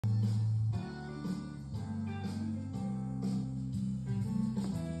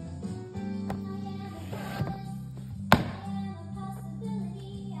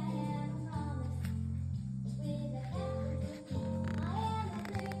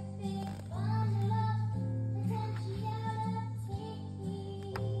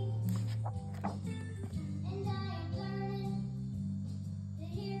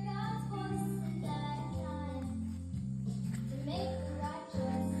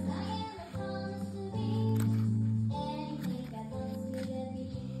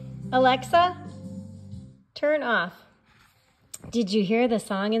Alexa, turn off. Did you hear the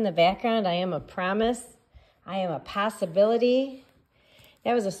song in the background? I am a promise. I am a possibility.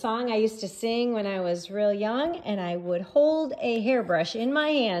 That was a song I used to sing when I was real young, and I would hold a hairbrush in my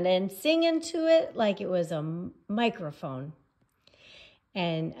hand and sing into it like it was a microphone.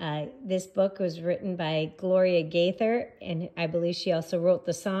 And this book was written by Gloria Gaither, and I believe she also wrote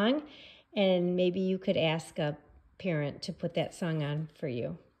the song. And maybe you could ask a parent to put that song on for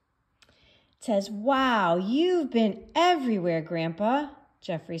you. It says, "Wow, you've been everywhere, Grandpa,"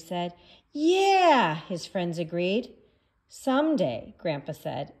 Jeffrey said. "Yeah," his friends agreed. "Someday," Grandpa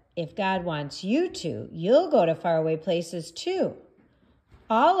said, "if God wants you to, you'll go to faraway places too.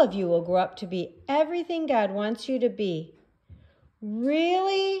 All of you will grow up to be everything God wants you to be."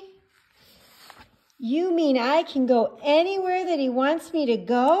 "Really? You mean I can go anywhere that He wants me to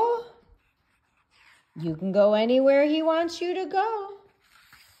go?" "You can go anywhere He wants you to go."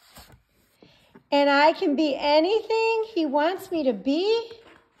 "And I can be anything He wants me to be?"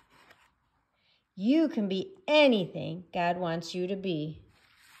 "You can be anything God wants you to be."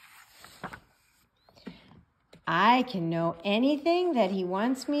 "I can know anything that He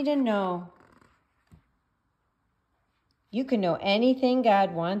wants me to know." You can know anything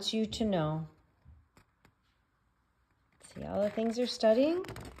God wants you to know. See all the things you're studying?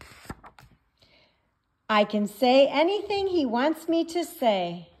 "I can say anything He wants me to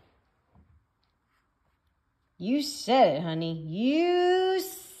say." You said it, honey. You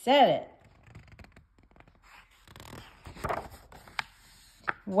said it.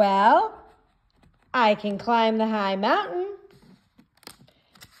 "Well, I can climb the high mountain.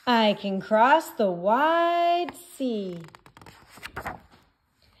 I can cross the wide sea.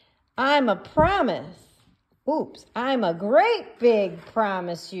 I'm a promise. Oops, I'm a great big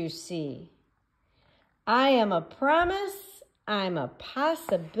promise, you see. I am a promise. I'm a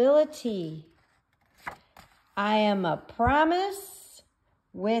possibility. I am a promise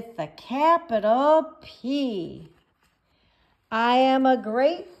with a capital P. I am a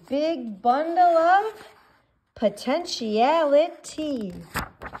great big bundle of potentiality.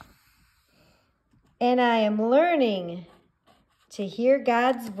 And I am learning to hear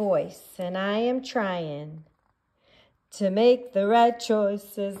God's voice, and I am trying to make the right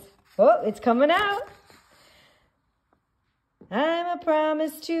choices. Oh, it's coming out. I'm a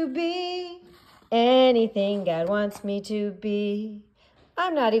promise to be anything God wants me to be.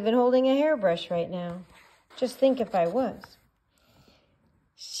 I'm not even holding a hairbrush right now. Just think if I was.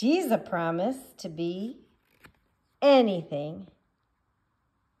 She's a promise to be anything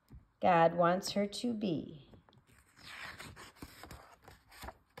God wants her to be.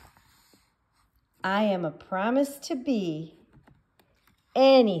 I am a promise to be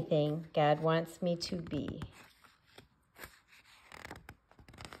anything God wants me to be.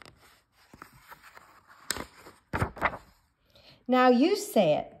 Now you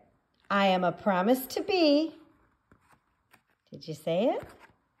say it. I am a promise to be. Did you say it?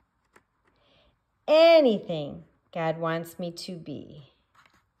 Anything God wants me to be.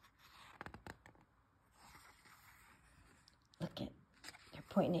 Look it. They're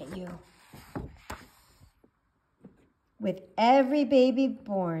pointing at you. With every baby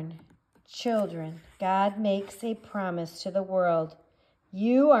born, children, God makes a promise to the world.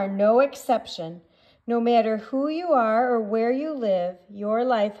 You are no exception. No matter who you are or where you live, your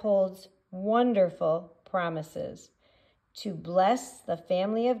life holds wonderful promises to bless the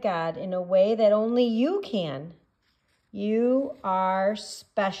family of God in a way that only you can. You are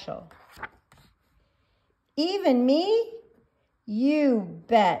special. Even me? You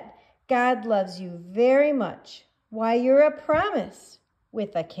bet. God loves you very much. Why, you're a promise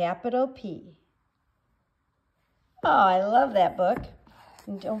with a capital P. Oh, I love that book.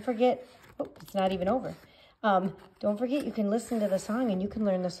 And don't forget, oh, it's not even over. Don't forget you can listen to the song and you can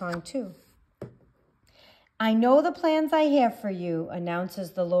learn the song too. I know the plans I have for you,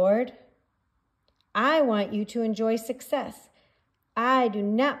 announces the Lord. I want you to enjoy success. I do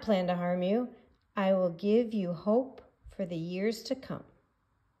not plan to harm you. I will give you hope for the years to come.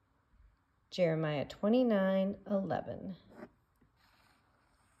 Jeremiah 29:11.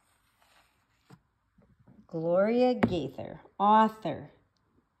 Gloria Gaither, author,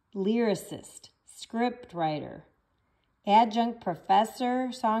 lyricist, scriptwriter, adjunct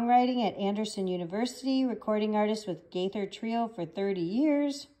professor, songwriting at Anderson University, recording artist with Gaither Trio for 30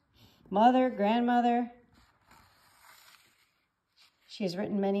 years, mother, grandmother. She has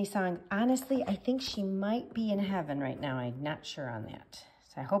written many songs. Honestly, I think she might be in heaven right now. I'm not sure on that.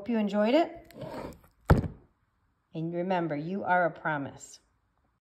 So I hope you enjoyed it. And remember, you are a promise.